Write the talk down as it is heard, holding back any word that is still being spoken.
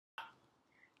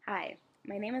Hi,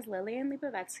 my name is Lillian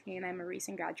Lipovetsky, and I'm a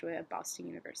recent graduate of Boston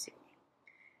University.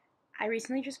 I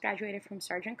recently just graduated from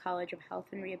Sargent College of Health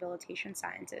and Rehabilitation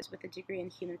Sciences with a degree in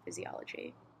human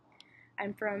physiology.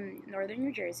 I'm from northern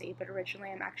New Jersey, but originally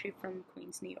I'm actually from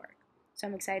Queens, New York, so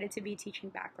I'm excited to be teaching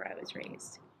back where I was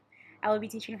raised. I will be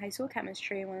teaching high school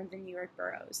chemistry in one of the New York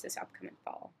boroughs this upcoming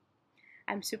fall.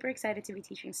 I'm super excited to be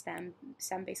teaching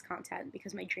STEM-based content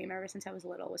because my dream ever since I was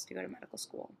little was to go to medical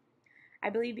school. I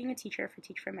believe being a teacher for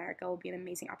Teach for America will be an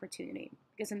amazing opportunity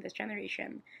because in this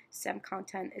generation, STEM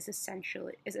content is essential,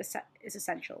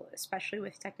 especially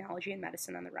with technology and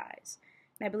medicine on the rise.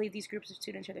 And I believe these groups of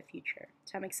students are the future,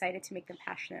 so I'm excited to make them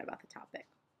passionate about the topic.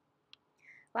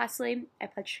 Lastly, I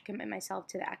pledge to commit myself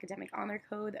to the Academic Honor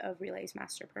Code of Relay's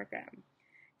Master Program.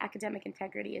 Academic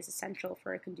integrity is essential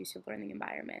for a conducive learning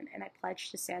environment, and I pledge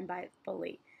to stand by it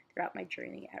fully throughout my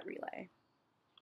journey at Relay.